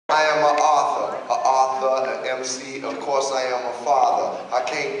I am an author, an MC, of course I am a father. I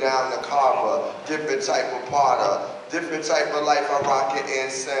came down to Carver, different type of potter, different type of life I rock it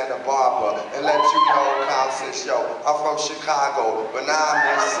in Santa Barbara. And let you know, Constance, yo, I'm from Chicago, but now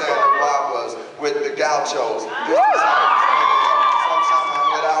I'm in Santa Barbara's with the gauchos. This is sometimes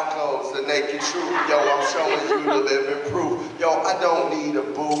I'm without clothes, the naked truth. Yo, I'm showing you the living proof. Yo, I don't need a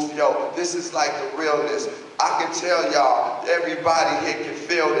booth. Yo, this is like the realness. I can tell y'all, everybody here can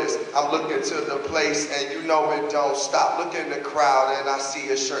feel this. I'm looking to the place and you know it don't stop. Look in the crowd and I see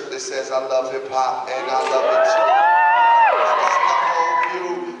a shirt that says I love hip hop and I love it too. I got the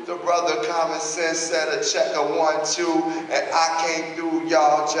whole view. The brother Common Sense said a check of 1, 2, and I came through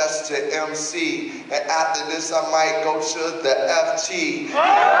y'all just to MC. And after this I might go to the FT.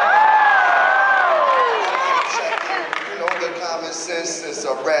 Common Sense is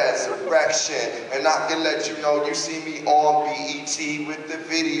a resurrection, and I can let you know you see me on BET with the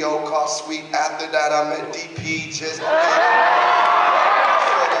video called Sweet. After that I'm at DP just so that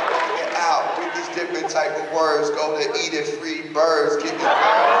we get out with these different type of words. Go to eating Freeverse, get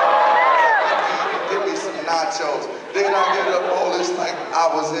give me some nachos. Then I get up all this like I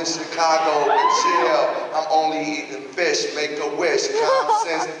was in Chicago in jail. I'm only eating fish, make a wish. Common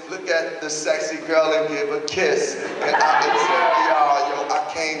sense, look at the sexy girl and give a kiss. And I can tell y'all, yo, I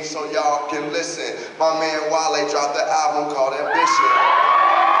came so y'all can listen. My man Wale dropped the album called Ambition.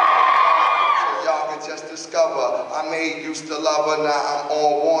 So y'all can just discover, I made Used to Love Her, now I'm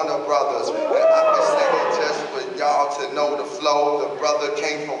on Warner Brothers. And I can sing it just for y'all to know the flow. The brother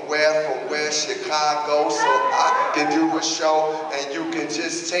came from where? From where? Chicago. So I can do a show and you can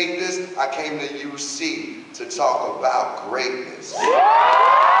just take this. I came to UC to talk about greatness.